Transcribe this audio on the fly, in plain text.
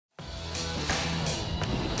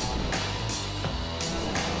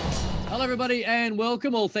Hello, everybody, and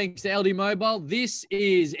welcome. All thanks to LD Mobile. This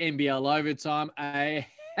is NBL Overtime. A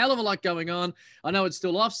hell of a lot going on. I know it's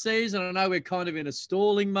still off season. I know we're kind of in a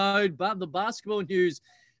stalling mode, but the basketball news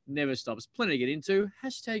never stops. Plenty to get into.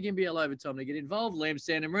 Hashtag NBL Overtime to get involved. Liam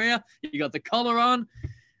Santa Maria, you got the collar on.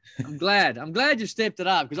 I'm glad you've stepped it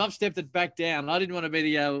up because I've stepped it back down. I didn't want to be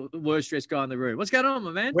the worst dressed guy in the room. What's going on,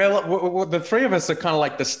 my man? Well, the three of us are kind of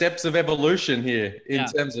like the steps of evolution here in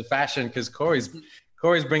terms of fashion because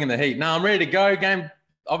Corey's bringing the heat. No, I'm ready to go. Game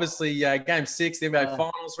 6, the NBA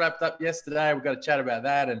Finals wrapped up yesterday. We've got to chat about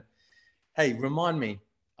that. And, hey, remind me,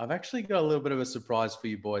 I've actually got a little bit of a surprise for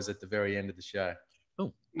you boys at the very end of the show.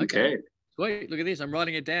 Oh, okay. Sweet. Look at this. I'm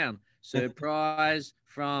writing it down. Surprise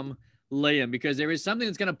from Liam, because there is something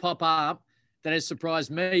that's going to pop up that has surprised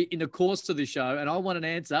me in the course of the show, and I want an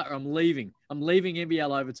answer or I'm leaving. I'm leaving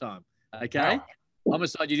NBL Overtime. Okay? Wow.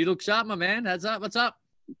 Homicide, you look sharp, my man. What's up?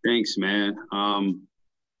 Thanks, man.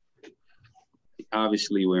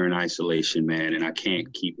 Obviously we're in isolation, man, and I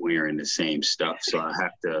can't keep wearing the same stuff, so I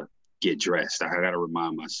have to get dressed. I got to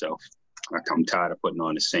remind myself. I'm tired of putting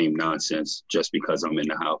on the same nonsense just because I'm in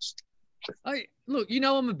the house. Look,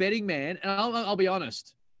 I'm a betting man, and I'll be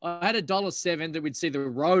honest. I had $1.07 that we'd see the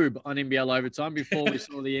robe on NBL Overtime before we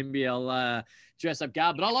saw the NBL dress-up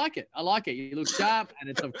garb, but I like it. You look sharp, and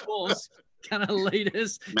it's, of course, going to lead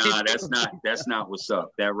us. Nah, that's not what's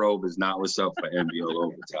up. That robe is not what's up for NBL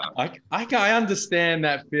Overtime. I understand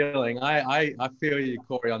that feeling. I feel you,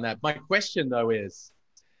 Corey, on that. My question, though, is,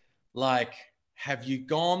 have you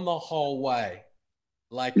gone the whole way?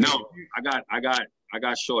 No, I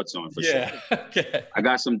got shorts on for sure. Okay. I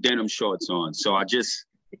got some denim shorts on, so I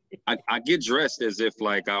get dressed as if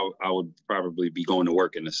I would probably be going to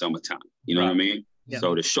work in the summertime. You know what I mean? Yeah.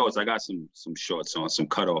 So the shorts, I got some shorts on, some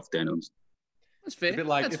cutoff denims. That's fair.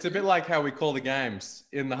 It's a bit like how we call the games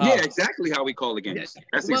in the hub. Yeah, exactly how we call the games. Yeah.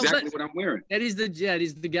 That's exactly what I'm wearing. That is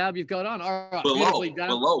the garb you've got on. All right.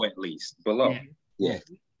 Below at least. Below. Yeah.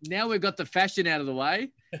 Now we've got the fashion out of the way.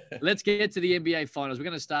 Let's get to the NBA Finals. We're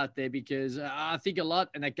going to start there because I think a lot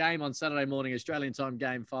in that game on Saturday morning, Australian time,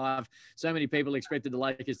 Game 5, so many people expected the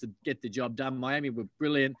Lakers to get the job done. Miami were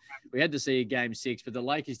brilliant. We had to see a Game 6, but the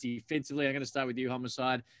Lakers defensively, I'm going to start with you,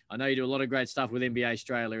 Homicide. I know you do a lot of great stuff with NBA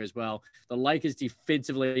Australia as well. The Lakers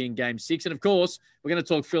defensively in Game 6. And, of course, we're going to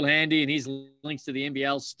talk Phil Handy and his links to the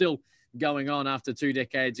NBL still going on after 2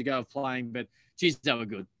 decades ago of playing. But, geez, they were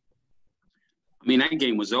good. I mean, that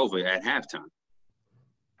game was over at halftime.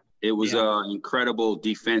 It was incredible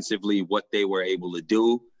defensively what they were able to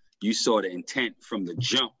do. You saw the intent from the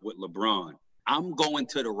jump with LeBron. I'm going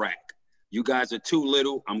to the rack. You guys are too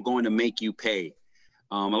little. I'm going to make you pay.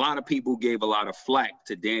 A lot of people gave a lot of flack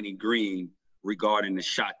to Danny Green regarding the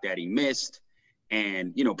shot that he missed.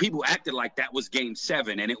 And, people acted like that was Game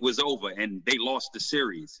 7 and it was over and they lost the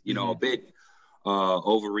series, a bit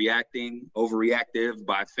overreactive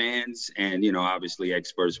by fans and, obviously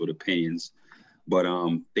experts with opinions. But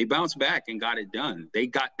they bounced back and got it done.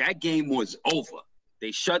 That game was over.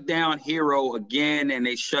 They shut down Hero again, and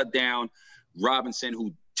they shut down Robinson,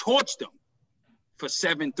 who torched them for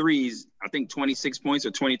 7 threes, I think 26 points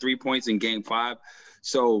or 23 points in Game 5.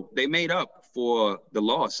 So they made up for the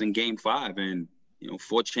loss in Game 5. And,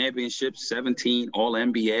 4 championships, 17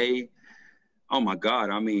 All-NBA. Oh, my God.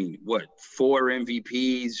 I mean, 4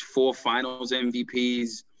 MVPs, 4 finals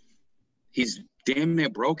MVPs. He's damn near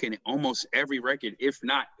broken almost every record, if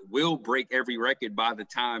not will break every record by the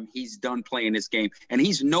time he's done playing this game. And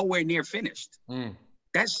he's nowhere near finished.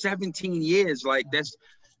 That's 17 years.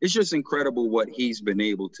 It's just incredible what he's been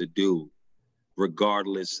able to do,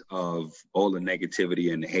 regardless of all the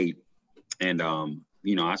negativity and the hate. And,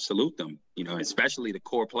 I salute them, especially the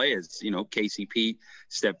core players. KCP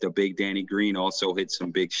stepped up big. Danny Green also hit some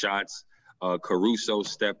big shots. Caruso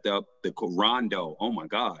stepped up. Rondo, oh my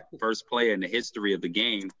God, first player in the history of the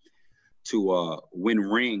game to win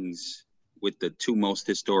rings with the 2 most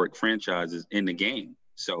historic franchises in the game.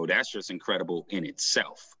 So that's just incredible in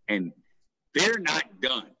itself. And they're not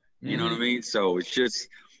done. You know what I mean? So it's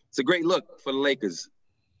a great look for the Lakers.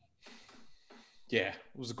 Yeah,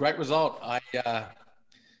 it was a great result.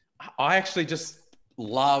 I actually just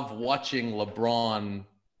love watching LeBron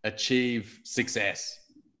achieve success.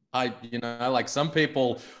 Some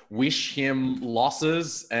people wish him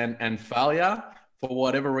losses and failure for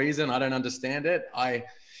whatever reason. I don't understand it. I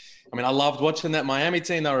loved watching that Miami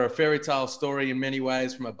team. They were a fairy tale story in many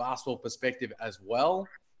ways from a basketball perspective as well.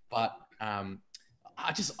 But I'm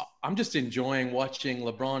just enjoying watching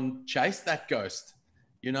LeBron chase that ghost,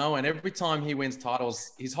 and every time he wins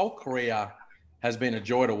titles, his whole career has been a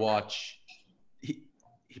joy to watch.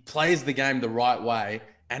 He plays the game the right way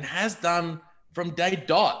and has done from day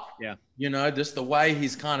dot. Yeah. You know, just the way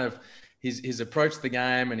he's kind of his approach to the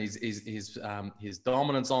game and his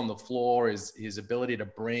dominance on the floor, his ability to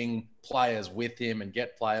bring players with him and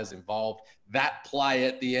get players involved. That play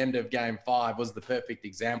at the end of Game 5 was the perfect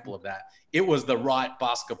example of that. It was the right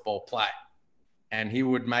basketball play. And he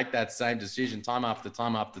would make that same decision time after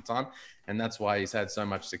time after time. And that's why he's had so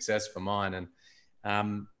much success for mine.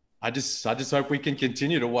 And I just hope we can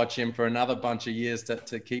continue to watch him for another bunch of years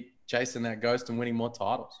to keep chasing that ghost and winning more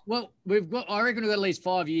titles. Well, I reckon we've got at least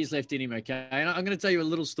 5 years left in him, okay? And I'm going to tell you a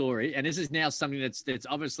little story, and this is now something that's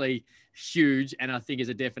obviously huge and I think is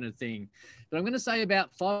a definite thing. But I'm going to say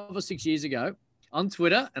about 5 or 6 years ago on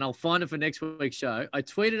Twitter, and I'll find it for next week's show, I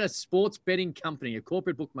tweeted a sports betting company, a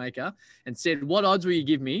corporate bookmaker, and said, what odds will you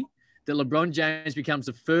give me that LeBron James becomes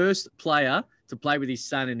the first player to play with his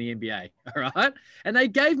son in the NBA? All right? And they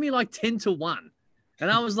gave me like 10-1. And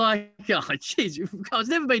I was like, oh, geez, it's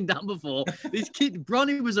never been done before. This kid,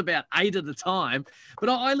 Bronny was about 8 at the time. But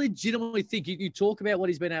I legitimately think you talk about what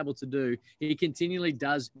he's been able to do. He continually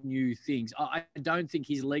does new things. I don't think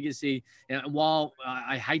his legacy, while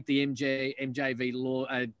I hate the MJV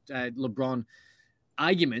LeBron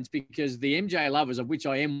arguments, because the MJ lovers, of which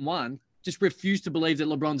I am one, just refuse to believe that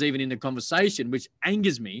LeBron's even in the conversation, which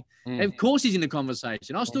angers me. Of course he's in the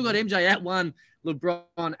conversation. I've still got MJ at 1,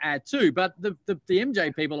 LeBron at 2. But the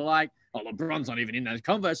MJ people are like, oh, LeBron's not even in that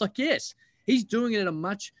convo. It's like, yes, he's doing it in a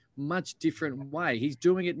much, much different way. He's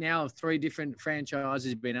doing it now of 3 different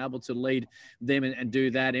franchises, been able to lead them and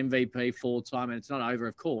do that, MVP 4-time, and it's not over,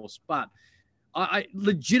 of course. But I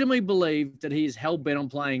legitimately believe that he is hell-bent on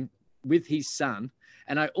playing with his son.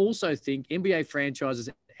 And I also think NBA franchises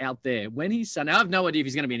out there, when his son, I have no idea if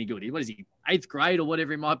he's going to be any good. What is he, 8th grade or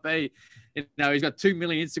whatever it might be? You know, he's got 2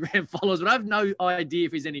 million Instagram followers, but I have no idea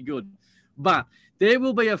if he's any good. But there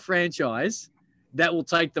will be a franchise that will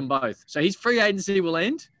take them both. So his free agency will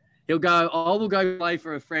end. He'll go, I will go play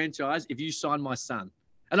for a franchise if you sign my son.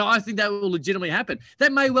 And I think that will legitimately happen.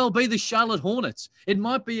 That may well be the Charlotte Hornets. It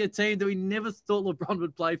might be a team that we never thought LeBron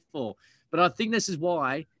would play for. But I think this is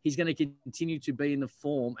why he's going to continue to be in the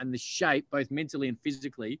form and the shape, both mentally and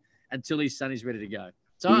physically, until his son is ready to go.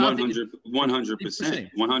 So 100%.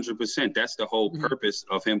 100%. That's the whole purpose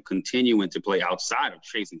of him continuing to play outside of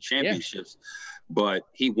chasing championships. Yeah. But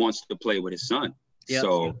he wants to play with his son. Yep.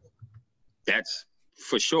 So that's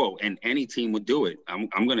for sure. And any team would do it. I'm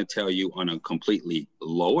going to tell you on a completely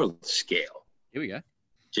lower scale. Here we go.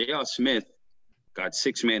 J.R. Smith got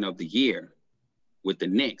 6th Man of the Year with the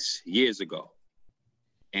Knicks years ago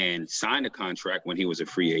and signed a contract when he was a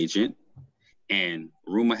free agent. And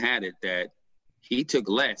rumor had it that he took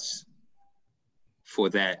less for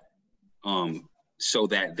that so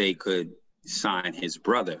that they could sign his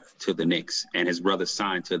brother to the Knicks. And his brother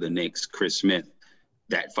signed to the Knicks, Chris Smith,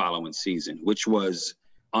 that following season, which was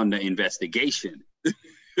under investigation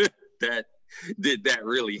that did that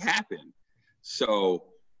really happen. So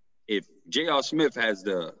if J.R. Smith has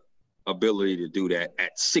the ability to do that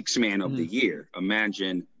at 6th Man of the Year,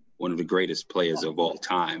 imagine one of the greatest players of all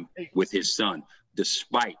time with his son,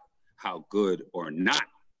 despite how good or not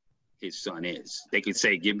his son is. They could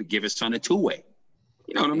say, give his son a 2-way.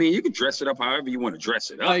 You know what I mean? You can dress it up however you want to dress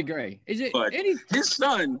it up. I agree. Is it? But his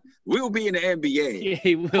son will be in the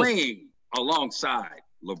NBA playing alongside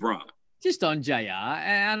LeBron. Just on JR,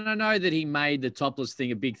 and I know that he made the topless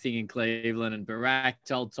thing a big thing in Cleveland, and Barack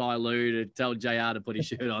told Ty Lue to tell JR to put his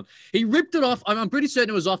shirt on. He ripped it off. I'm pretty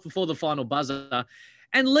certain it was off before the final buzzer.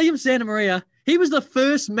 And Liam Santamaria, he was the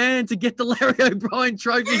first man to get the Larry O'Brien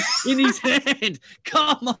trophy in his hand.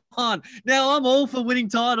 Come on. Now, I'm all for winning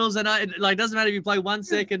titles, and it doesn't matter if you play 1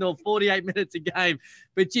 second or 48 minutes a game.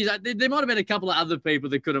 But, geez, there might have been a couple of other people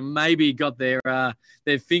that could have maybe got their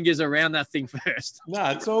fingers around that thing first. No,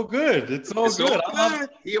 it's all good. It's all good. I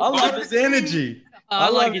love his energy. I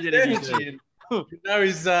like his energy. You know,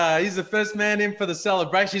 he's the first man in for the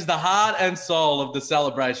celebration. He's the heart and soul of the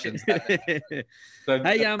celebrations. So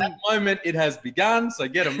hey, at that moment, it has begun. So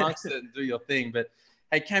get amongst it and do your thing. But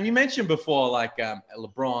hey, Cam, you mentioned before, like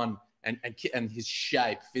LeBron and his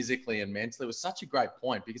shape physically and mentally. It was such a great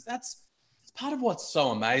point because it's part of what's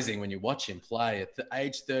so amazing when you watch him play at the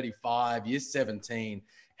age 35, year 17.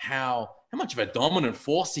 How much of a dominant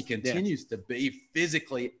force he continues to be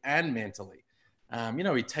physically and mentally. You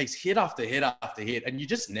know, he takes hit after hit after hit, and you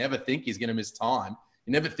just never think he's going to miss time.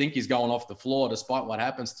 You never think he's going off the floor despite what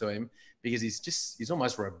happens to him because he's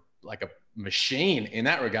almost like a machine in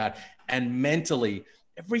that regard. And mentally,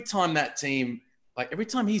 every time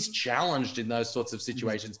he's challenged in those sorts of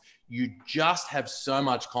situations, you just have so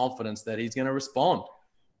much confidence that he's going to respond.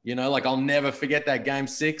 You know, like I'll never forget that Game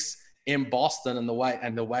 6 in Boston and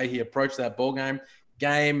the way he approached that ball game.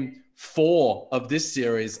 Game 4 of this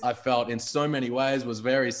series, I felt in so many ways was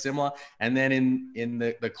very similar. And then in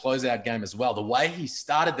the closeout game as well, the way he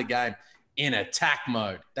started the game in attack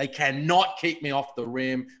mode. They cannot keep me off the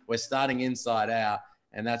rim. We're starting inside out.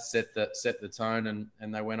 And that set the tone,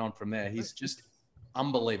 and they went on from there. He's just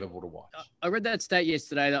unbelievable to watch. I read that stat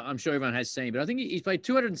yesterday that I'm sure everyone has seen, but I think he's played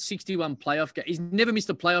 261 playoff games. He's never missed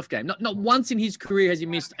a playoff game. Not once in his career has he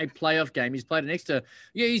missed a playoff game. He's played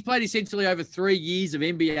he's played essentially over 3 years of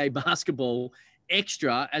NBA basketball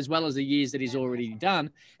extra, as well as the years that he's already done.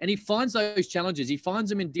 And he finds those challenges. He finds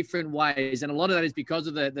them in different ways. And a lot of that is because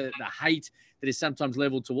of the hate that is sometimes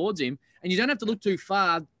leveled towards him. And you don't have to look too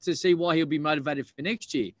far to see why he'll be motivated for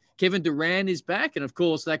next year. Kevin Durant is back. And of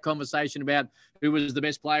course, that conversation about who was the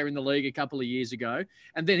best player in the league a couple of years ago.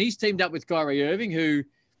 And then he's teamed up with Kyrie Irving, who,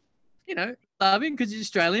 love him because he's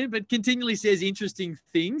Australian, but continually says interesting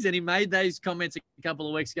things. And he made those comments a couple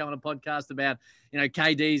of weeks ago on a podcast about,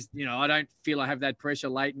 KD's, I don't feel I have that pressure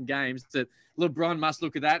late in games. That LeBron must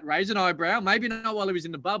look at that, raise an eyebrow, maybe not while he was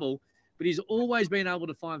in the bubble, but he's always been able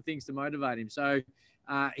to find things to motivate him. So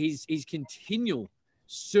his continual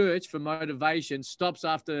search for motivation stops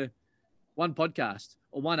after one podcast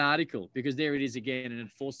or one article, because there it is again, and it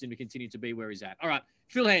forced him to continue to be where he's at. All right,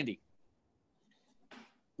 Phil Handy.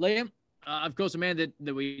 Liam, of course, a man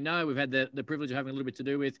that we know, we've had the privilege of having a little bit to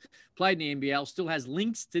do with, played in the NBL, still has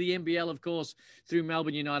links to the NBL, of course, through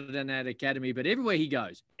Melbourne United and that academy. But everywhere he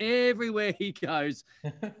goes, they win.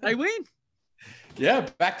 Yeah,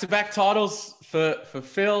 back-to-back titles for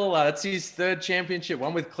Phil. That's his 3rd championship,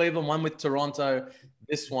 one with Cleveland, one with Toronto,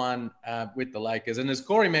 this one with the Lakers. And as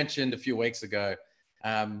Corey mentioned a few weeks ago,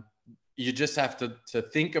 you just have to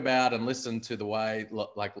think about and listen to the way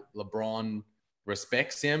LeBron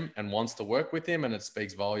respects him and wants to work with him, and it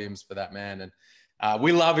speaks volumes for that man. And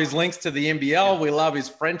we love his links to the NBL. Yeah. We love his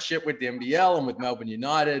friendship with the NBL and with Melbourne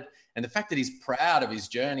United, and the fact that he's proud of his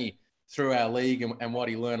journey through our league and what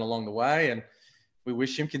he learned along the way. And we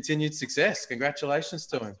wish him continued success. Congratulations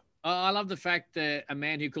to him. I love the fact that a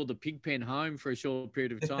man who called the pig pen home for a short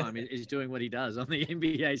period of time is doing what he does on the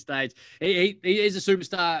NBA stage. He is a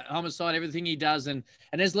superstar, homicide, everything he does. And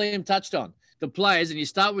as Liam touched on, the players, and you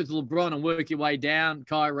start with LeBron and work your way down,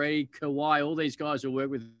 Kyrie, Kawhi, all these guys who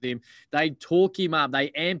work with him, they talk him up,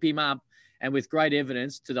 they amp him up, and with great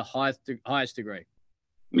evidence to the highest degree.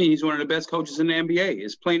 I mean, he's one of the best coaches in the NBA.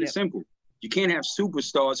 It's plain and simple. You can't have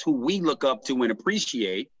superstars who we look up to and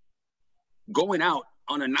appreciate going out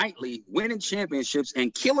on a nightly, winning championships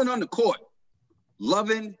and killing on the court,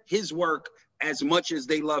 loving his work as much as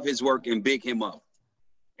they love his work and big him up.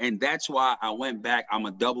 And that's why I went back. I'm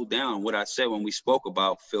going to double down on what I said when we spoke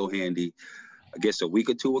about Phil Handy, I guess a week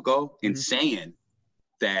or two ago, in saying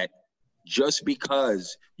that just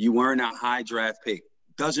because you weren't a high draft pick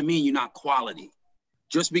doesn't mean you're not quality.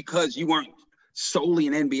 Just because you weren't solely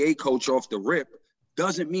an NBA coach off the rip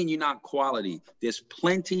doesn't mean you're not quality. There's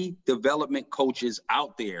plenty development coaches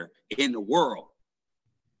out there in the world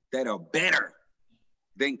that are better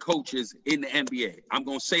than coaches in the NBA. I'm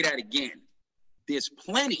going to say that again. There's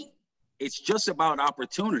plenty. It's just about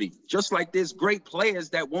opportunity. Just like there's great players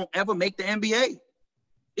that won't ever make the NBA.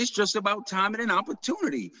 It's just about timing and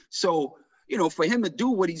opportunity. So, for him to do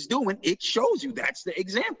what he's doing, it shows you that's the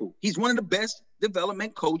example. He's one of the best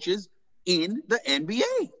development coaches in the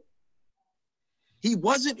NBA. He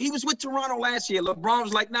was with Toronto last year. LeBron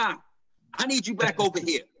was like, nah, I need you back over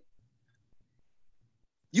here.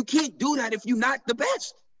 You can't do that if you're not the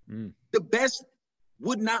best. The best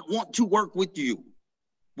would not want to work with you.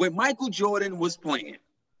 When Michael Jordan was playing,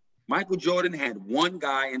 Michael Jordan had one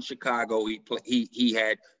guy in Chicago. He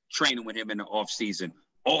had training with him in the offseason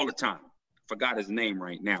all the time. Forgot his name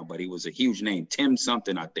right now, but he was a huge name. Tim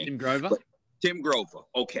something, I think. Tim Grover? Tim Grover,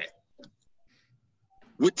 okay.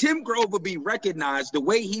 Would Tim Grover be recognized the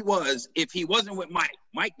way he was if he wasn't with Mike?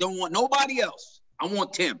 Mike don't want nobody else. I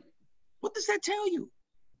want Tim. What does that tell you?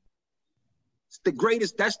 It's the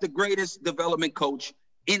greatest. That's the greatest development coach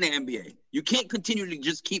in the NBA. You can't continue to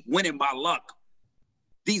just keep winning by luck.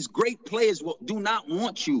 These great players do not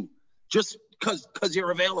want you just because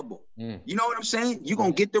you're available. You know what I'm saying? You're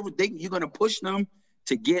gonna you're gonna push them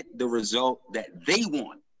to get the result that they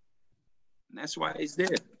want, and that's why he's there.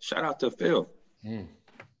 Shout out to Phil.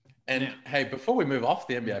 And hey, before we move off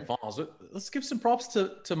the NBA Finals, let's give some props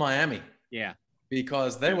to Miami. Yeah,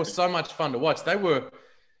 because they were so much fun to watch. They won.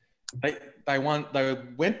 They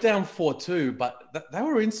went down 4-2, but they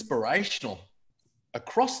were inspirational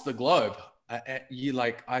across the globe.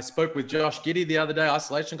 I spoke with Josh Giddey the other day,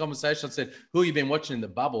 isolation conversation. I said, "Who have you been watching in the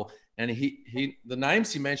bubble?" And the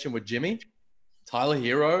names he mentioned were Jimmy, Tyler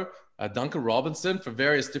Hero, Duncan Robinson for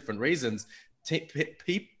various different reasons.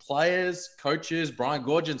 Players, coaches, Brian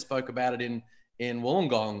Goorjian spoke about it in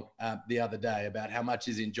Wollongong the other day about how much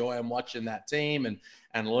he's enjoying watching that team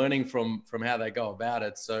and learning from how they go about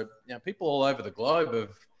it. So, people all over the globe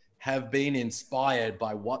have been inspired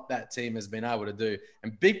by what that team has been able to do.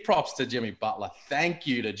 And big props to Jimmy Butler. Thank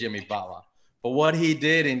you to Jimmy Butler for what he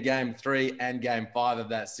did in Game 3 and Game 5 of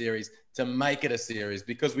that series to make it a series,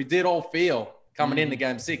 because we did all feel coming into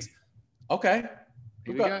Game 6, okay,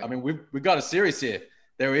 we've got a series here.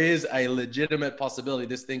 There is a legitimate possibility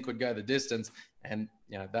this thing could go the distance. And,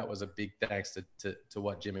 that was a big thanks to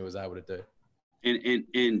what Jimmy was able to do.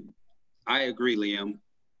 And I agree, Liam.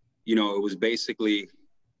 It was basically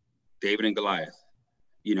David and Goliath.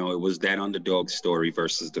 It was that underdog story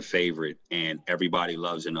versus the favorite, and everybody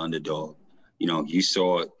loves an underdog. You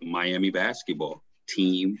saw Miami basketball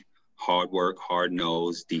team, hard work, hard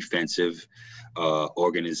nose, defensive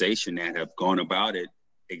organization that have gone about it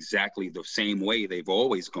exactly the same way they've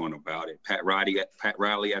always gone about it. Pat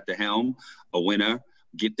Riley at the helm, a winner,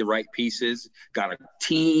 get the right pieces, got a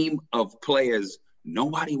team of players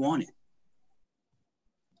nobody wanted.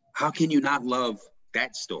 How can you not love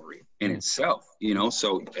that story in itself?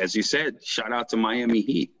 So as you said, shout out to Miami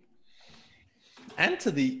Heat. And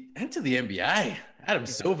to the NBA, Adam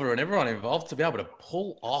Silver and everyone involved to be able to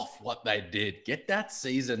pull off what they did, get that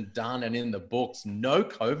season done and in the books, no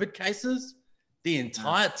COVID cases the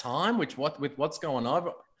entire time, with what's going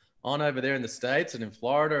on over there in the States and in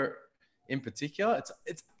Florida in particular.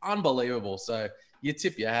 It's unbelievable. So you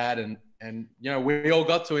tip your hat, and we all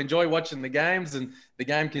got to enjoy watching the games, and the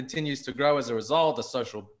game continues to grow as a result. The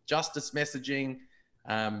social justice messaging,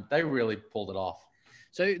 they really pulled it off.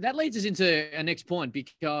 So that leads us into our next point,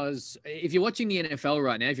 because if you're watching the NFL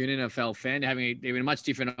right now, if you're an NFL fan, they're in a much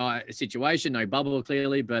different situation, no bubble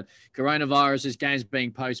clearly, but coronavirus, games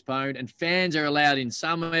being postponed, and fans are allowed in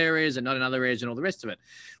some areas and not in other areas and all the rest of it.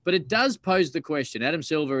 But it does pose the question. Adam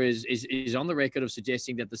Silver is on the record of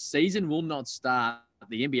suggesting that the season will not start,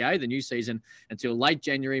 the NBA, the new season, until late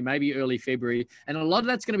January, maybe early February. And a lot of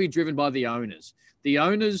that's going to be driven by the owners. The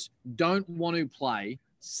owners don't want to play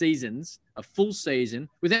seasons, a full season,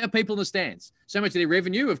 without people in the stands. So much of their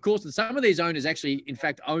revenue, of course, and some of these owners actually, in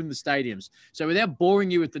fact, own the stadiums. So without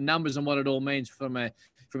boring you with the numbers and what it all means from a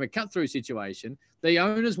cut-through situation, the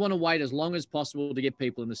owners want to wait as long as possible to get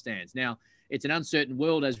people in the stands. Now, it's an uncertain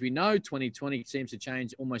world, as we know. 2020 seems to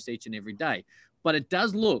change almost each and every day. But it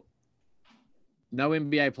does look no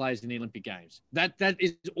NBA players in the Olympic Games. That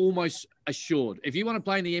is almost assured. If you want to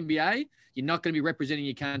play in the NBA, you're not going to be representing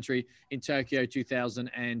your country in Tokyo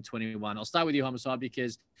 2021. I'll start with you, Homicide,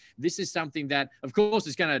 because this is something that, of course,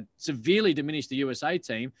 is going to severely diminish the USA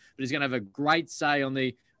team, but is going to have a great say on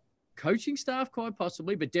the coaching staff, quite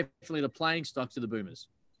possibly, but definitely the playing stocks of the Boomers.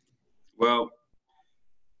 Well,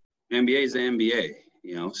 NBA is the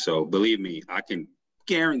NBA, so believe me, I can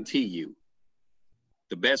guarantee you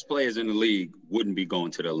the best players in the league wouldn't be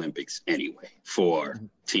going to the Olympics anyway for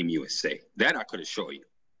Team USA. That I could assure you.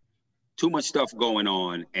 Too much stuff going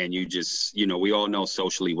on, and you just, we all know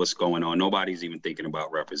socially what's going on. Nobody's even thinking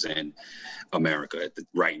about representing America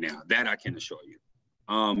right now. That I can assure you.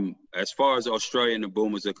 As far as Australia and the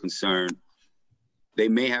Boomers are concerned, they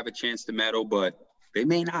may have a chance to medal, but they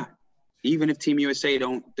may not. Even if Team USA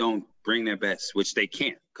don't bring their best, which they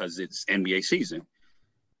can't because it's NBA season.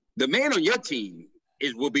 The man on your team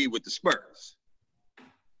will be with the Spurs.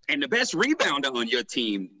 And the best rebounder on your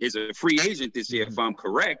team is a free agent this year, if I'm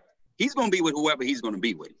correct. He's going to be with whoever he's going to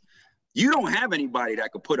be with. You don't have anybody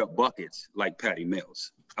that could put up buckets like Patty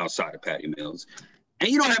Mills, outside of Patty Mills. And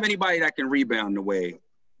you don't have anybody that can rebound the way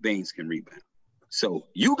Baines can rebound. So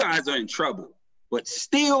you guys are in trouble, but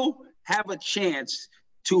still have a chance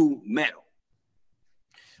to medal.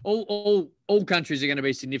 All countries are going to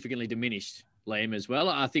be significantly diminished, Liam, as well.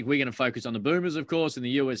 I think we're going to focus on the Boomers, of course, and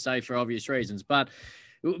the USA for obvious reasons. But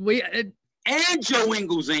and Joe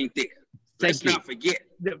Ingles ain't there. Let's not forget.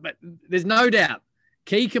 But there's no doubt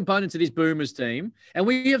key components of this Boomers team, and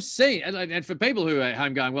we have seen, and for people who are at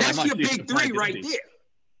home going, well, that's your big three right there.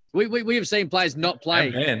 We have seen players not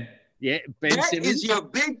play. Ben. Yeah, Ben that Simmons. Is your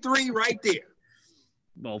big three right there.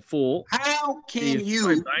 Well, four. How can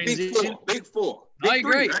you big four? Big I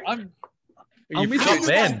agree. Three, right? I'm with How you, you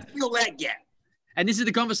Ben. Feel that gap. And this is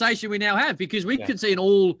the conversation we now have, because we could see an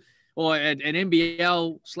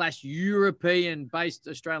NBL/European-based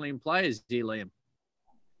Australian players here, Liam.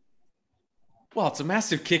 Well, it's a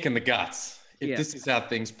massive kick in the guts if this is how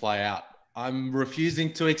things play out. I'm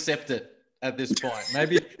refusing to accept it at this point.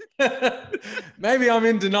 Maybe I'm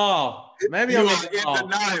in denial. Maybe I'm in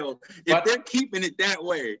denial. If they're keeping it that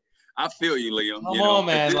way, I feel you, Liam. Come on,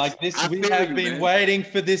 man. Like this, we have been waiting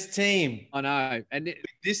for this team. I know. And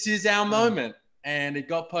this is our moment. And it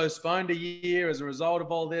got postponed a year as a result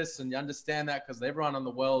of all this. And you understand that because everyone in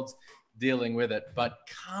the world's dealing with it. But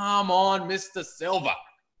come on, Mr. Silva.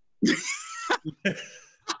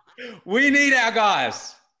 We need our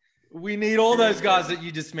guys. We need all those guys that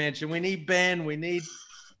you just mentioned. We need Ben. We need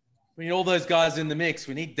all those guys in the mix.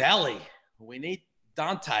 We need Dally. We need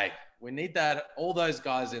Dante. We need all those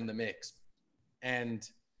guys in the mix. And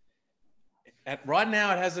right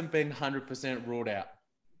now, it hasn't been 100% ruled out.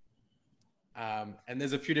 And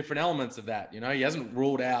there's a few different elements of that. You know, he hasn't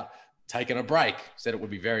ruled out taking a break. Said it would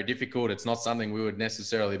be very difficult. It's not something we would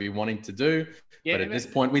necessarily be wanting to do. Yeah, but at this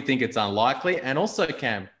point, we think it's unlikely. And also,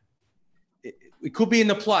 Cam, it could be in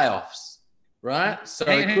the playoffs, right? So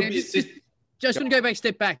it could be just going to go back,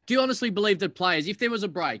 step back. Do you honestly believe that players, if there was a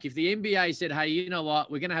break, if the NBA said, hey, you know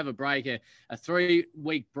what, we're going to have a break, a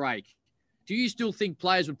 3-week break, do you still think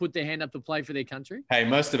players would put their hand up to play for their country? Hey,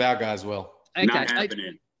 most of our guys will. Okay. Not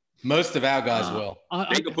happening. Most of our guys will.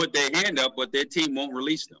 They can put their hand up, but their team won't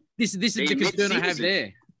release them. This is the concern I have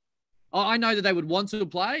there. I know that they would want to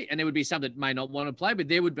play, and there would be some that may not want to play, but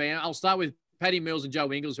there would be. I'll start with Patty Mills and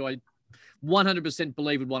Joe Ingles, who I 100%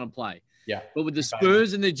 believe would want to play. Yeah. But with the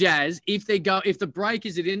Spurs and the Jazz, if the break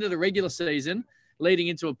is at the end of the regular season, leading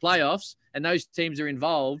into a playoffs, and those teams are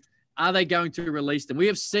involved, are they going to release them? We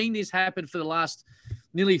have seen this happen for the last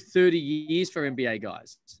nearly 30 years for NBA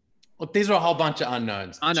guys. Look, these are a whole bunch of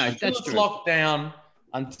unknowns. I know, until that's true. Locked down,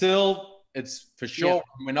 until it's for sure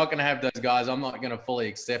we're not going to have those guys, I'm not going to fully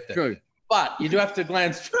accept it. True. But you do have to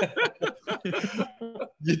glance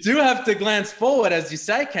you do have to glance forward, as you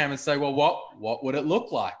say, Cam, and say, well, what would it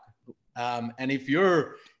look like? And if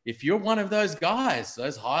you're one of those guys,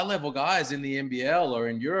 those high-level guys in the NBL or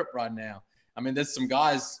in Europe right now, I mean, there's some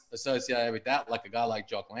guys associated with that, like a guy like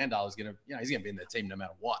Jock Landale is going to, he's going to be in the team no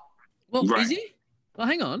matter what. Well, is he? Well,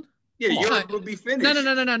 hang on. Yeah, Europe will be finished.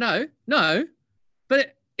 No.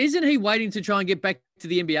 But isn't he waiting to try and get back to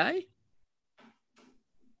the NBA?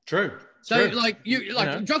 True. So,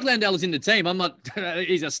 Jock Landale is in the team. I'm not.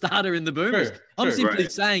 He's a starter in the Boomers. I'm simply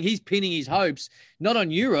saying he's pinning his hopes not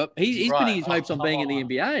on Europe. He's pinning his hopes on being in the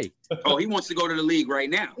NBA. Oh, he wants to go to the league right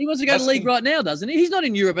now. He wants to go to the league right now, doesn't he? He's not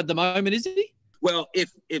in Europe at the moment, is he? Well,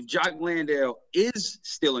 if Jock Landale is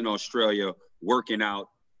still in Australia working out,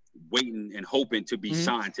 waiting and hoping to be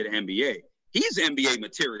signed to the NBA, he's NBA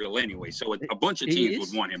material anyway. So a bunch of teams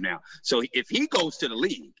would want him now. So if he goes to the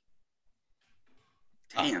league.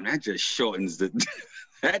 Damn, that just shortens the.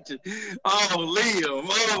 Liam!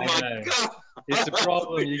 Oh my God! It's a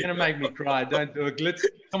problem. You're gonna make me cry. Don't do it.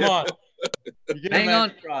 Come on. You're gonna Hang on.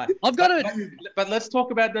 Me cry. I've got it. But let's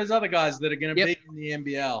talk about those other guys that are gonna be in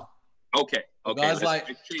the NBL. Okay. Guys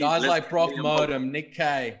like Brock Modem, Nick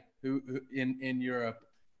Kay, who in Europe,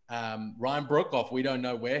 Ryan Brookoff. We don't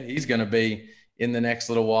know where he's gonna be in the next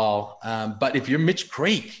little while. But if you're Mitch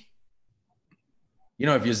Creek,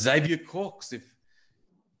 if you're Xavier Cooks,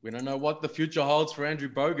 we don't know what the future holds for Andrew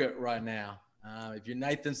Bogut right now. If you're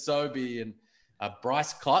Nathan Sobey and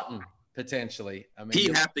Bryce Cotton, potentially. I mean,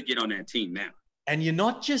 he'd have to get on that team now. And you're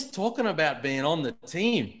not just talking about being on the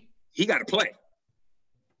team. He got to play.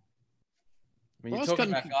 I mean, you're talking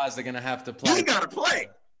about guys that are going to have to play. He got to play.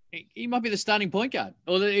 He might be the starting point guard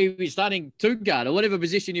or the starting two guard or whatever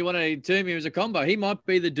position you want to term him as a combo. He might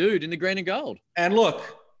be the dude in the green and gold. And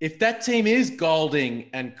look, if that team is Golding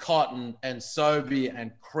and Cotton and Sobey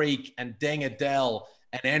and Creek and Deng Adele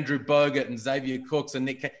and Andrew Bogut and Xavier Cooks and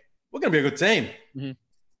Nick, we're going to be a good team. Mm-hmm.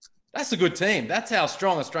 That's a good team. That's how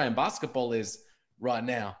strong Australian basketball is right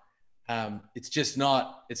now. It's just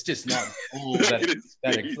not all that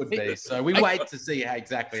it could be. So we wait to see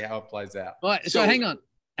exactly how it plays out. Right. So hang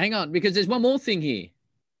on, because there's one more thing here.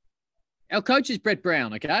 Our coach is Brett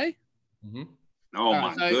Brown, okay? Mm-hmm. Oh,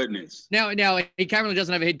 my goodness. Now, he currently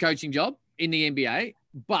doesn't have a head coaching job in the NBA,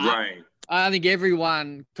 but I think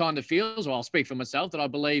everyone kind of feels, well, I'll speak for myself, that I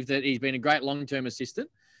believe that he's been a great long-term assistant.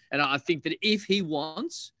 And I think that if he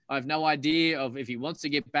wants, I have no idea of if he wants to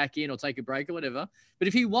get back in or take a break or whatever, but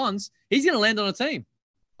if he wants, he's going to land on a team.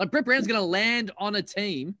 Like Brett Brown's going to land on a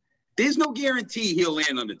team. There's no guarantee he'll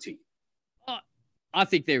land on the team. I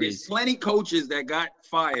think There's plenty coaches that got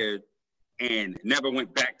fired and never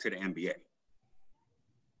went back to the NBA.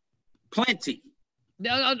 Plenty.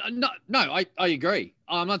 No, I agree.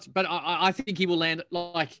 I'm not, but I think he will land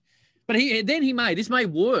but this may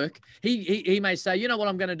work. He may say, you know what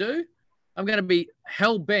I'm going to do? I'm going to be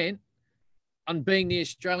hell bent on being the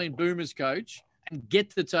Australian Boomers coach and get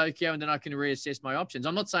to Tokyo, and then I can reassess my options.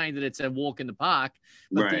 I'm not saying that it's a walk in the park,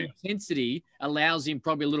 but the intensity allows him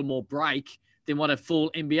probably a little more break than what a full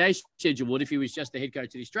NBA schedule would if he was just the head coach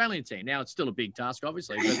of the Australian team. Now, it's still a big task,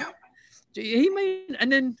 obviously. But do you mean, and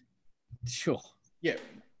then, sure. Yeah,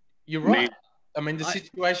 you're right. I mean, the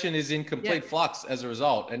situation is in complete flux as a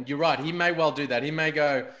result. And you're right. He may well do that. He may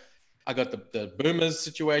go, I got the Boomers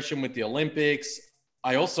situation with the Olympics.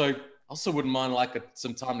 I also wouldn't mind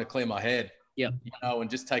some time to clear my head. Yeah. And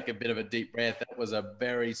just take a bit of a deep breath. That was a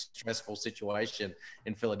very stressful situation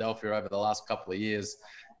in Philadelphia over the last couple of years.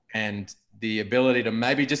 And the ability to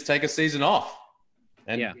maybe just take a season off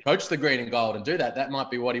and coach the green and gold and do that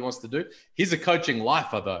might be what he wants to do. He's a coaching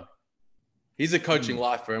lifer, though. He's a coaching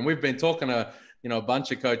lifer. And we've been talking to, a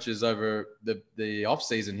bunch of coaches over the off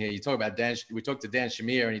season here. We talked to Dan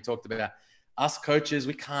Shamir, and he talked about us coaches.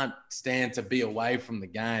 We can't stand to be away from the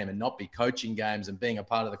game and not be coaching games and being a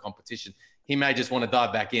part of the competition. He may just want to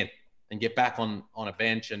dive back in and get back on a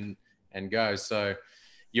bench and go. So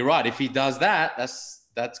you're right. If he does that,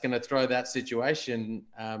 that's going to throw that situation,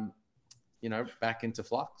 back into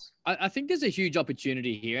flux. I think there's a huge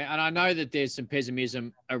opportunity here. And I know that there's some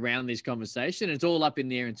pessimism around this conversation. It's all up in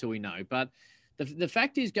the air until we know. But the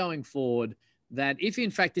fact is, going forward, that if in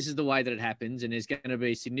fact this is the way that it happens and there's going to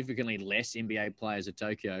be significantly less NBA players at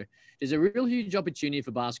Tokyo, there's a real huge opportunity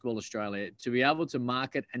for Basketball Australia to be able to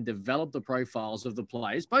market and develop the profiles of the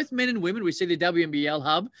players, both men and women. We see the WNBL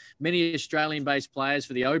hub, many Australian-based players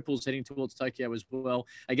for the Opals heading towards Tokyo as well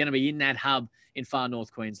are going to be in that hub in far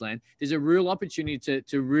north Queensland. There's a real opportunity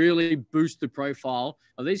to really boost the profile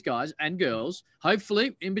of these guys and girls.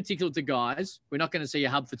 Hopefully, in particular to guys, we're not going to see a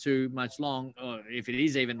hub for too much long, or if it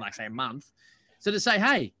is even say a month. So to say,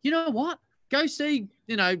 hey, you know what? Go see,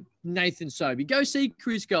 Nathan Sobey. Go see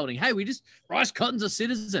Chris Golding. Hey, Bryce Cotton's a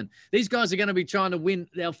Citizen. These guys are going to be trying to win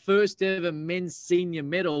their first ever men's senior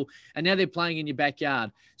medal, and now they're playing in your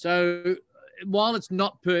backyard. So while it's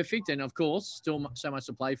not perfect, and of course, still so much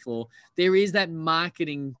to play for, there is that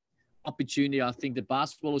marketing opportunity, I think, that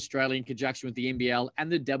Basketball Australia, in conjunction with the NBL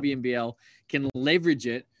and the WNBL, can leverage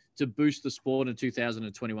it to boost the sport in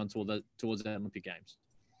 2021 towards the Olympic Games.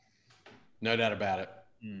 No doubt about it.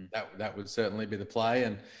 That would certainly be the play.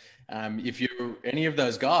 And if you're any of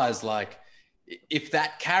those guys, if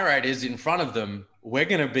that carrot is in front of them, we're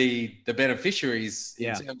going to be the beneficiaries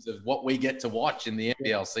in terms of what we get to watch in the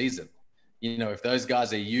NBL season. If those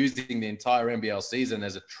guys are using the entire NBL season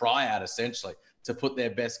as a tryout, essentially, to put their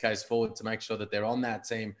best case forward to make sure that they're on that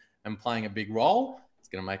team and playing a big role, it's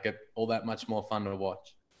going to make it all that much more fun to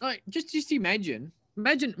watch. Just imagine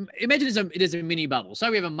it is a mini bubble. So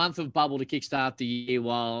we have a month of bubble to kickstart the year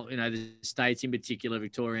while, the states, in particular,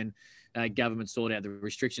 Victorian government sort out the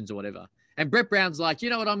restrictions or whatever. And Brett Brown's like, you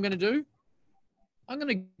know what I'm going to do? I'm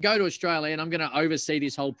going to go to Australia and I'm going to oversee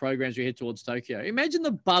this whole program as we head towards Tokyo. Imagine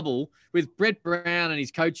the bubble with Brett Brown and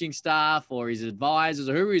his coaching staff or his advisors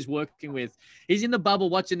or whoever he's working with. He's in the bubble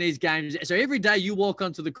watching these games. So every day you walk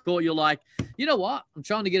onto the court, you're like, you know what? I'm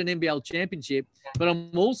trying to get an NBL championship, but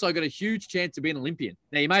I'm also got a huge chance to be an Olympian.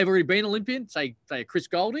 Now, you may have already been an Olympian, say Chris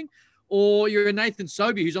Golding, or you're a Nathan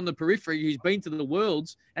Sobey who's on the periphery, who's been to the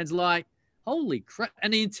Worlds, and it's like, holy crap.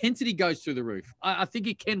 And the intensity goes through the roof. I think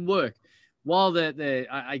it can work. While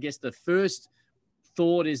I guess the first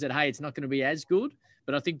thought is that, hey, it's not going to be as good,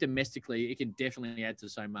 but I think domestically it can definitely add to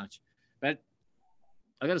so much. But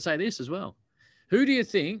I got to say this as well. Who do you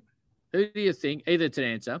think, either to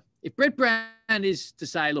answer, if Brett Brown is to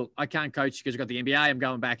say, look, I can't coach because I've got the NBA, I'm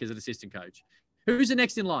going back as an assistant coach, who's the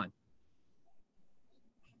next in line?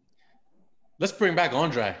 Let's bring back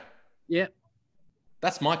Andre. Yeah.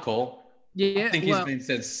 That's my call. Yeah, I think he's been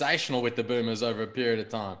sensational with the Boomers over a period of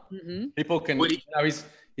time. Mm-hmm. People can,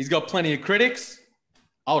 he's got plenty of critics.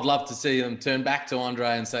 I would love to see them turn back to Andre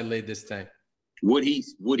and say, lead this team. Would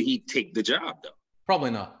he take the job though? Probably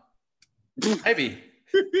not. Maybe.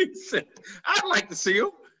 I'd like to see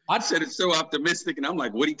him. I said it's so optimistic, and I'm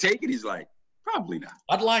like, would he take it? He's like, probably not.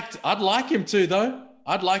 I'd like him to though.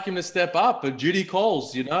 I'd like him to step up, but duty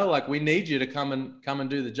calls. We need you to come and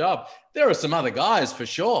do the job. There are some other guys for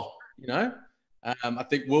sure. I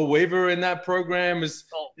think Will Weaver in that program is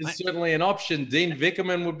certainly an option. Dean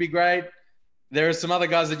Vickerman would be great. There are some other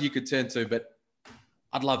guys that you could turn to, but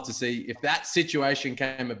I'd love to see if that situation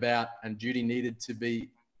came about and duty needed to be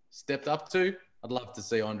stepped up to. I'd love to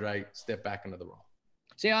see Andre step back into the role.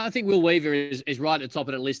 See, I think Will Weaver is right at the top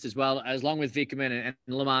of the list as well, as long with Vickerman and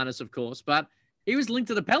Lamanis, of course. But he was linked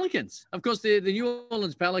to the Pelicans. Of course, the New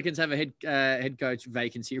Orleans Pelicans have a head coach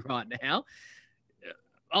vacancy right now.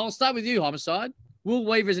 I'll start with you, Homicide. Will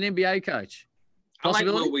Weaver is an NBA coach. I like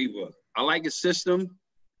Will Weaver. I like his system.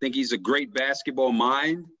 I think he's a great basketball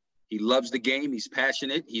mind. He loves the game. He's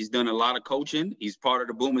passionate. He's done a lot of coaching. He's part of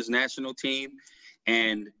the Boomers national team.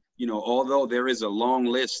 And, you know, although there is a long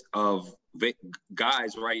list of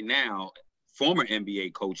guys right now, former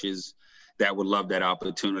NBA coaches that would love that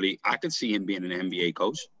opportunity, I could see him being an NBA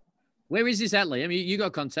coach. Where is this at, Liam? You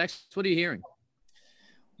got contacts. What are you hearing?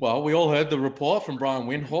 Well, we all heard the report from Brian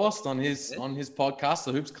Windhorst on his podcast,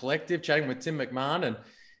 The Hoops Collective, chatting with Tim McMahon,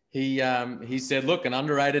 and he said, look, an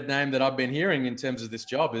underrated name that I've been hearing in terms of this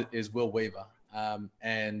job is Will Weaver.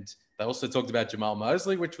 And they also talked about Jamal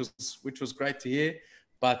Mosley, which was great to hear.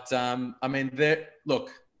 But I mean,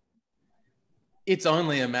 look, it's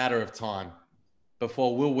only a matter of time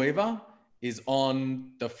before Will Weaver is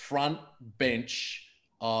on the front bench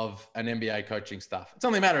of an NBA coaching staff. It's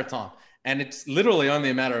only a matter of time. And it's literally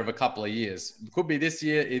only a matter of a couple of years. It could be this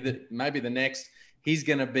year, either maybe the next. He's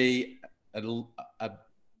going to be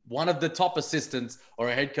one of the top assistants or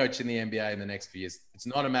a head coach in the NBA in the next few years. It's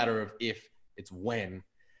not a matter of if, it's when.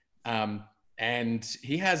 And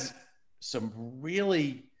he has some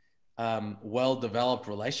really well-developed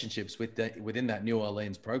relationships within that New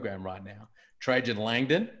Orleans program right now. Trajan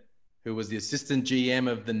Langdon, who was the assistant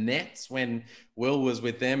GM of the Nets when Will was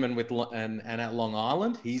with them and at Long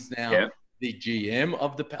Island. He's now the GM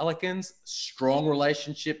of the Pelicans. Strong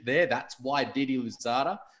relationship there. That's why Didi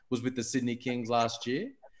Louzada was with the Sydney Kings last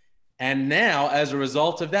year. And now, as a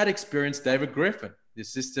result of that experience, David Griffin,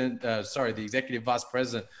 the executive vice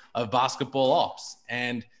president of basketball ops.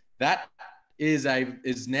 And that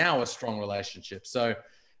is now a strong relationship. So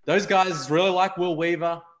those guys really like Will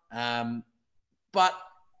Weaver. But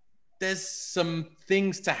there's some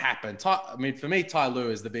things to happen. I mean, for me, Ty Lue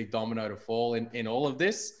is the big domino to fall in all of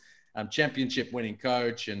this. Championship winning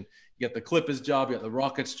coach, and you got the Clippers job, you got the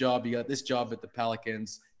Rockets job, you got this job at the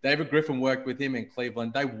Pelicans. David Griffin worked with him in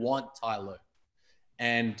Cleveland. They want Ty Lue.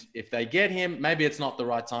 And if they get him, maybe it's not the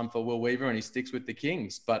right time for Will Weaver and he sticks with the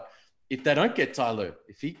Kings. But if they don't get Ty Lue,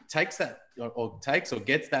 if he takes that or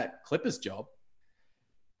gets that Clippers job,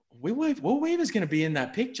 Will Weaver's going to be in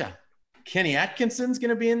that picture. Kenny Atkinson's going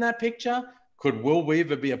to be in that picture. Could Will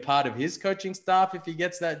Weaver be a part of his coaching staff if he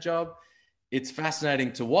gets that job? It's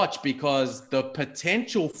fascinating to watch because the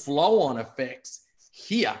potential flow-on effects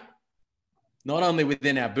here, not only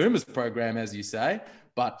within our Boomers program, as you say,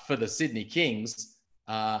 but for the Sydney Kings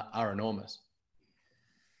are enormous.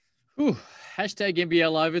 Whew. Hashtag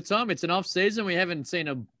NBL overtime. It's an off season. We haven't seen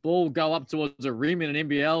a ball go up towards a rim in an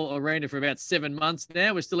NBL arena for about 7 months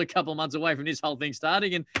now. We're still a couple of months away from this whole thing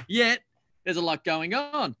starting, and yet there's a lot going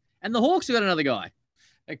on. And the Hawks have got another guy,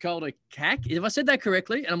 Calder Cack. If I said that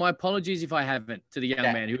correctly, and my apologies if I haven't, to the young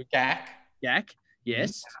man who Cack,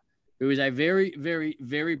 yes, who is a very, very,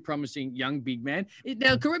 very promising young big man.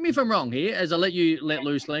 Now, correct me if I'm wrong here, as I let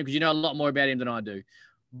loose, Liam, because you know a lot more about him than I do.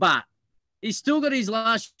 But he's still got his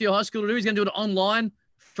last year of high school to do. He's going to do it online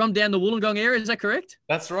from down the Wollongong area. Is that correct?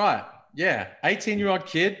 That's right. Yeah, 18-year-old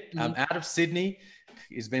kid out of Sydney.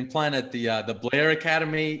 He's been playing at the Blair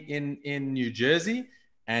Academy in New Jersey,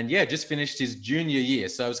 and just finished his junior year.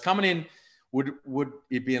 So he's coming in. Would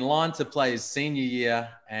he'd be in line to play his senior year,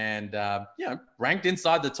 and ranked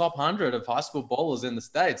inside the top 100 of high school bowlers in the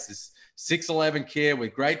States. This 6'11" kid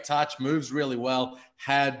with great touch, moves really well,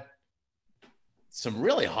 had some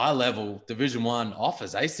really high-level Division I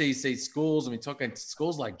offers, ACC schools. I mean, talking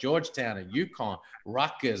schools like Georgetown and UConn,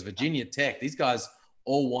 Rutgers, Virginia Tech. These guys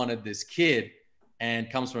all wanted this kid,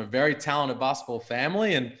 and comes from a very talented basketball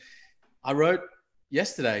family. And I wrote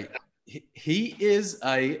yesterday, he is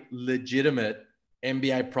a legitimate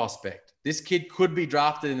NBA prospect. This kid could be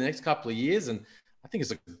drafted in the next couple of years, and I think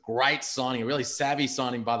it's a great signing, a really savvy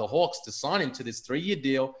signing by the Hawks to sign him to this 3-year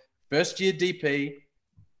deal, first-year DP,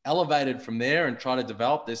 elevated from there, and try to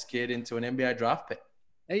develop this kid into an NBA draft pick.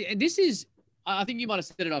 And this is, I think you might have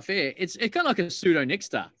said it off air, it's kind of like a pseudo Nick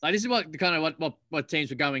Star. Like this is what teams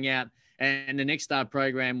were going out, and the Nick Star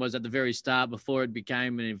program was at the very start before it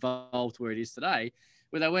became and evolved where it is today,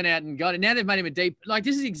 where they went out and got it. Now they've made him a deep, like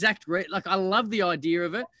this is like I love the idea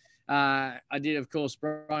of it. I did, of course,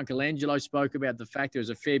 Brian Colangelo spoke about the fact there was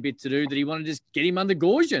a fair bit to do, that he wanted to just get him under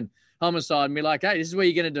Gaussian homicide and be like, hey, this is where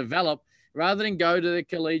you're going to develop. Rather than go to the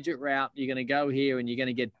collegiate route, you're going to go here and you're going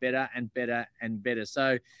to get better and better and better.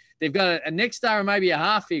 So they've got a next star and maybe a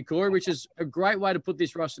half here, Corey, which is a great way to put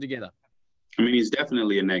this roster together. I mean, he's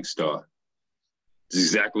definitely a next star. It's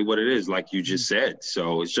exactly what it is, like you just said.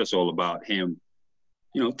 So it's just all about him,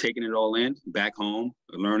 taking it all in, back home,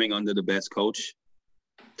 learning under the best coach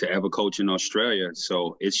to ever coach in Australia.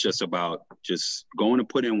 So it's just about just going to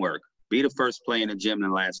put in work. Be the first player in the gym and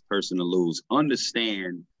the last person to lose.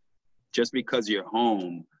 Understand, just because you're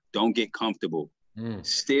home, don't get comfortable.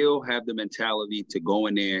 Still have the mentality to go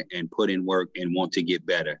in there and put in work and want to get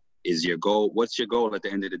better. Is your goal? What's your goal at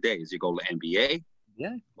the end of the day? Is your goal the NBA?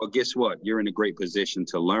 Yeah. Well, guess what? You're in a great position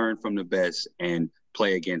to learn from the best and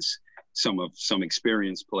play against some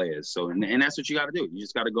experienced players. So, and that's what you got to do. You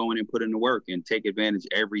just got to go in and put in the work and take advantage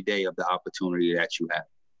every day of the opportunity that you have.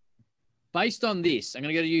 Based on this, I'm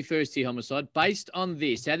going to go to you first here, Homicide. Based on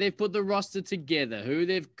this, how they've put the roster together, who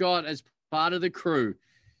they've got as part of the crew,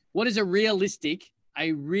 what is a realistic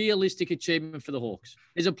achievement for the Hawks?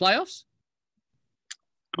 Is it playoffs?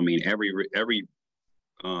 I mean, every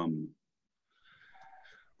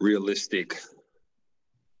realistic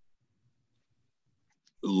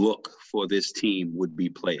look for this team would be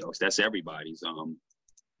playoffs. That's everybody's now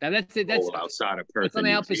that's it. That's outside of Perth. From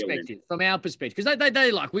our perspective, because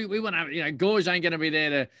they like we want to Gorge ain't going to be there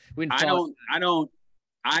to win.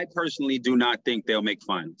 I personally do not think they'll make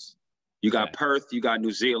finals. You got Perth, you got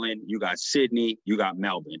New Zealand, you got Sydney, you got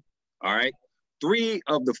Melbourne. All right, 3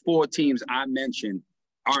 of the 4 teams I mentioned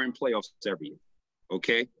are in playoffs every year.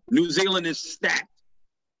 Okay, New Zealand is stacked.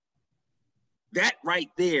 That right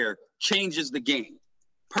there changes the game.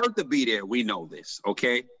 Perth to be there, we know this.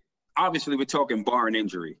 Okay. Obviously, we're talking barring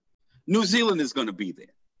injury. New Zealand is going to be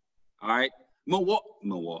there. All right.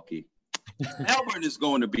 Milwaukee. Melbourne is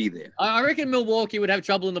going to be there. I reckon Milwaukee would have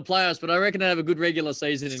trouble in the playoffs, but I reckon they'd have a good regular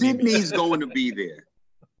season. Sydney's going to be there.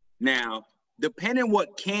 Now, depending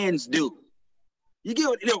what Cairns do,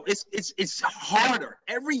 it's harder.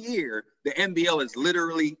 Every year, the NBL has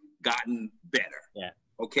literally gotten better. Yeah.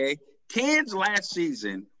 Okay. Cairns last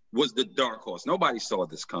season was the dark horse. Nobody saw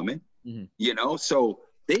this coming. Mm-hmm. So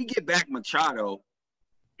they get back Machado,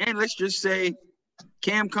 and let's just say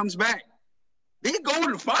Cam comes back. They go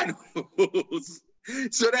to the finals.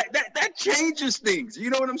 So that changes things. You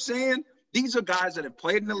know what I'm saying? These are guys that have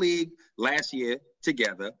played in the league last year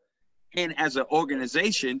together, and as an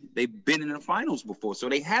organization, they've been in the finals before. So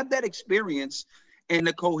they have that experience and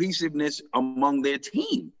the cohesiveness among their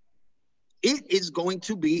team. It is going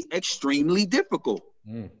to be extremely difficult.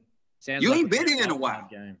 You ain't been here in a while.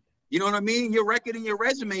 Game. You know what I mean? Your record and your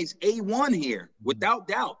resume is A1 here, without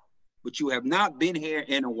doubt. But you have not been here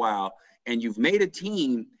in a while, and you've made a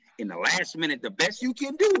team in the last minute the best you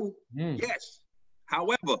can do. Yes.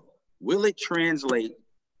 However, will it translate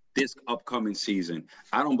this upcoming season?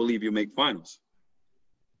 I don't believe you'll make finals.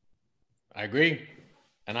 I agree.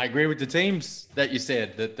 And I agree with the teams that you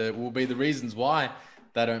said that will be the reasons why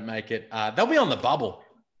they don't make it. They'll be on the bubble.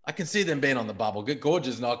 I can see them being on the bubble. Gorge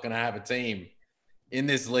is not going to have a team in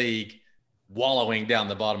this league wallowing down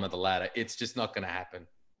the bottom of the ladder. It's just not going to happen.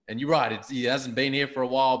 And you're right. He hasn't been here for a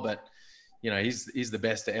while, but he's the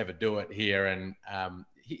best to ever do it here, and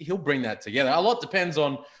he'll bring that together. A lot depends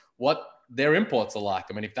on what their imports are like.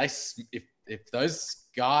 I mean, if those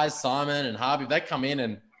guys, Simon and Harvey, they come in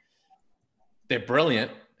and they're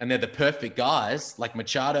brilliant, and they're the perfect guys, like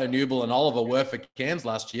Machado, Newble, and Oliver were for Cairns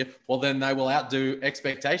last year, well, then they will outdo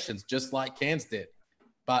expectations, just like Cairns did.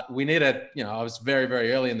 But we need I was very,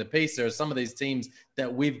 very early in the piece. There are some of these teams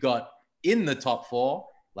that we've got in the top 4,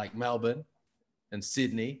 like Melbourne and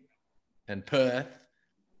Sydney and Perth,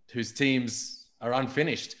 whose teams are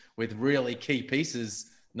unfinished with really key pieces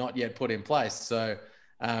not yet put in place. So,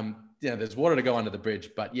 there's water to go under the bridge.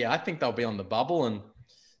 But, I think they'll be on the bubble, and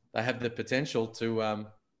they have the potential to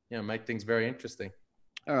make things very interesting.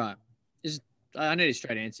 All right. I need a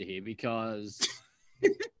straight answer here, because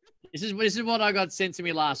this is what I got sent to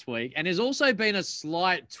me last week. And there's also been a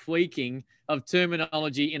slight tweaking of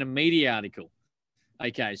terminology in a media article.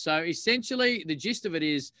 Okay. So essentially the gist of it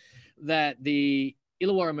is that the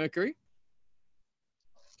Illawarra Mercury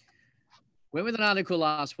went with an article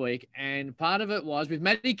last week, and part of it was with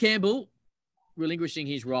Matty Campbell relinquishing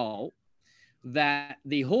his role, that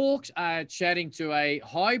the Hawks are chatting to a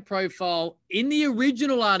high-profile, in the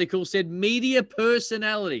original article said media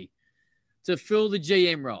personality, to fill the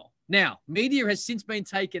GM role. Now, media has since been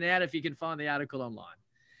taken out, if you can find the article online.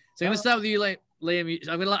 So I'm going to start with you, Liam.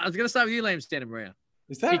 I was going to start with you, Liam Stanton-Brown.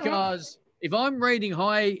 Is that because right? If I'm reading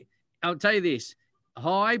I'll tell you this,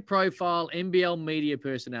 high-profile NBL media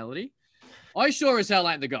personality, I sure as hell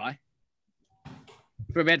ain't the guy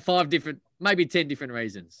for about 5 different, maybe 10 different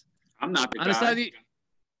reasons. I'm not the guy.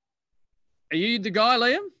 Are you the guy,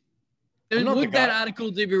 Liam? Would that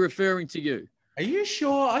article be referring to you? Are you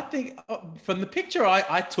sure? I think from the picture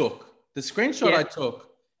I took, the screenshot I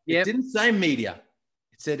took, it didn't say media.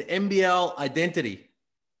 It said NBL identity.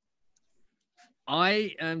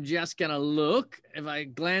 I am just going to look. If I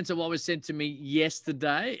glance at what was sent to me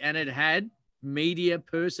yesterday, and it had media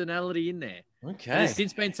personality in there. Okay. It's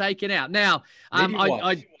since been taken out. Now, I'm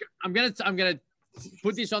going to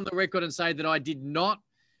put this on the record and say that I did not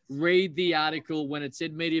read the article when it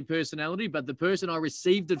said media personality, but the person I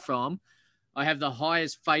received it from, I have the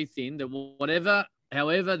highest faith in that whatever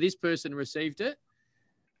however this person received it,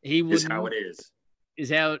 he would. Is how it is. Is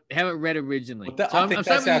how it read originally. Well, I think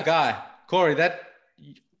that's our guy, Corey.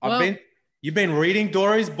 You've been reading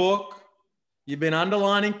Dory's book. You've been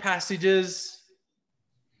underlining passages.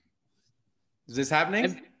 Is this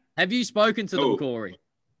happening? Have you spoken to them, Corey?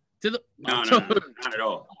 No, not at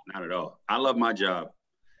all. Not at all. I love my job.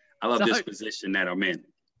 I love this position that I'm in.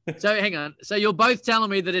 So hang on. So you're both telling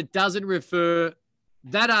me that it doesn't refer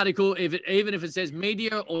that article, even if it says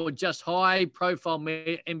media or just high profile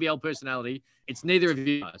NBL personality, it's neither of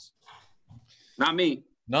you guys. Not me.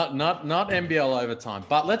 Not NBL overtime.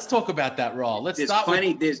 But let's talk about that role. It's just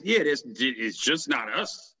not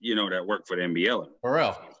us, that work for the NBL. For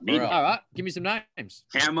real. All right. Give me some names.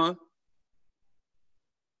 Hammer.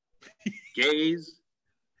 Gaze.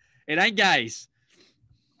 It ain't Gaze.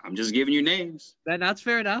 I'm just giving you names. That's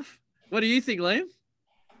fair enough. What do you think, Liam?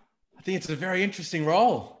 I think it's a very interesting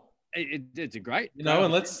role. It's a great,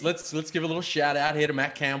 and let's give a little shout out here to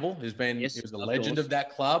Matt Campbell, who's been he was a legend of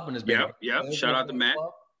that club and has been shout out to Matt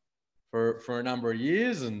for a number of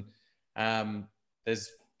years, and there's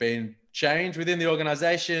been change within the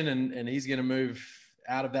organization, and he's going to move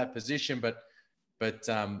out of that position, but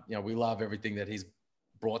we love everything that he's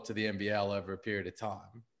brought to the NBL over a period of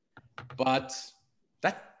time. But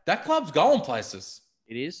that club's going places.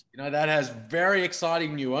 It is. That has very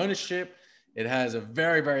exciting new ownership. It has a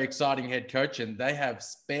very, very exciting head coach, and they have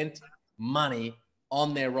spent money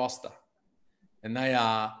on their roster. And they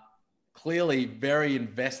are clearly very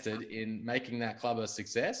invested in making that club a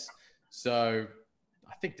success. So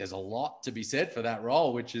I think there's a lot to be said for that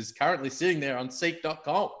role, which is currently sitting there on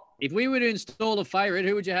Seek.com. If we were to install a favorite,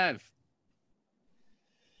 who would you have?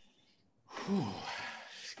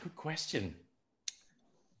 Good question.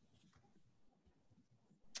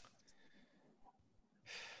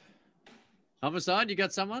 Homicide, you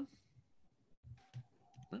got someone?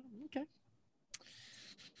 Okay.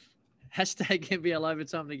 Hashtag NBL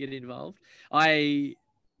overtime to get involved. I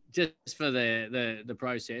just for the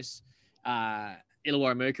process,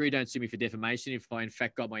 Illawarra Mercury, don't sue me for defamation if I in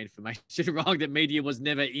fact got my information wrong, that media was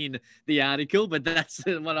never in the article, but that's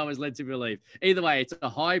what I was led to believe. Either way, it's a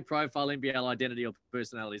high profile NBL identity or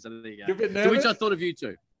personality. So there you go. To which I thought of you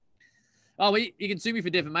two. Oh, well, you can sue me for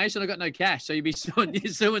defamation. I got no cash, so you'd be suing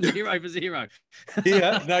zero for zero.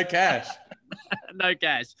 Yeah, no cash. No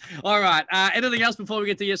cash. All right. Anything else before we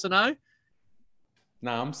get to yes or no?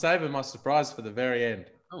 No, I'm saving my surprise for the very end.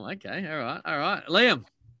 Oh, okay. All right. Liam,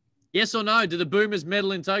 yes or no? Do the Boomers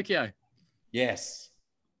medal in Tokyo? Yes.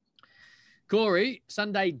 Corey,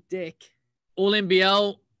 Sunday Deck, All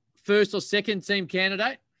NBL first or second team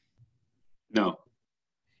candidate? No.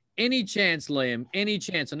 Any chance, Liam? Any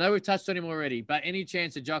chance? I know we've touched on him already, but any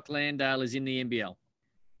chance that Jock Landale is in the NBL?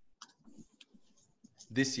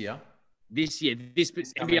 This year? This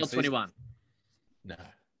NBL 21? No.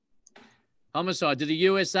 Homicide, did the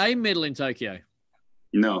USA medal in Tokyo?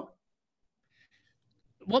 No.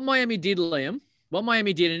 What Miami did, Liam, and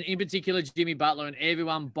in particular Jimmy Butler and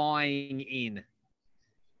everyone buying in,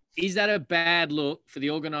 is that a bad look for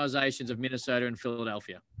the organizations of Minnesota and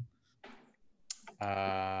Philadelphia?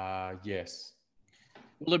 Yes.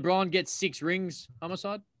 Will LeBron get 6 rings,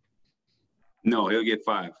 Homicide? No, he'll get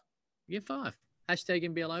 5. Get 5. Hashtag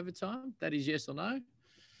NBL overtime. That is yes or no.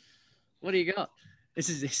 What do you got? This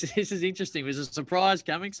is interesting. There's a surprise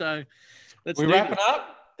coming, so we're wrapping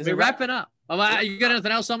up. We're wrapping up. You got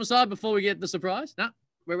anything else, Homicide, before we get the surprise? No,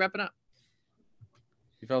 we're wrapping up.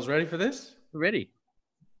 You fellas ready for this? We're ready.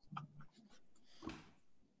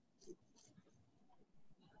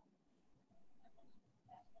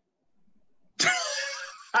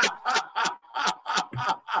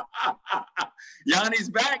 Yanni's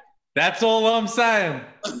back. That's all I'm saying.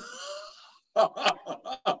 I'm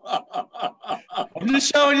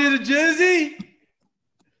just showing you the jersey.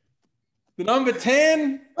 The number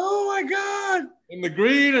 10. Oh, my God. And the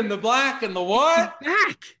green and the black and the white.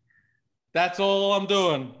 Back. That's all I'm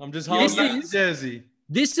doing. I'm just holding the jersey.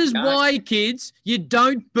 This is why, kids, you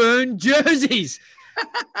don't burn jerseys.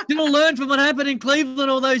 You're going to learn from what happened in Cleveland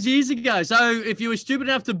all those years ago. So if you were stupid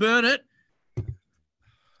enough to burn it.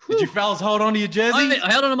 Did you fellas hold on to your jersey?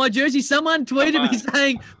 I held on to my jersey. Someone tweeted me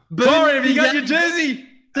saying, burn Corey, have you got your jersey?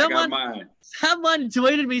 Someone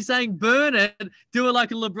tweeted me saying, burn it, do it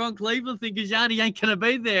like a LeBron Cleveland thing because Yanni ain't going to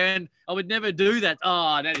be there. And I would never do that.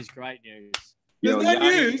 Oh, that is great news. There's no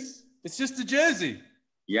news. It's just a jersey.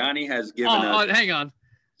 Yanni has given us hang on.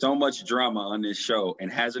 So much drama on this show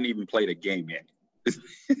and hasn't even played a game yet.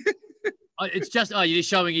 It's just, you're just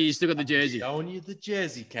showing you still got the jersey. Showing you the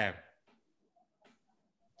jersey, Cam.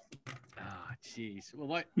 Jeez. Well,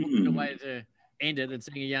 what a way to end it than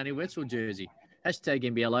seeing a Yanni Wetzel jersey. Hashtag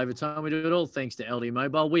NBL Overtime. We do it all thanks to LD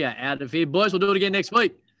Mobile. We are out of here. Boys, we'll do it again next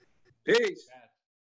week. Peace.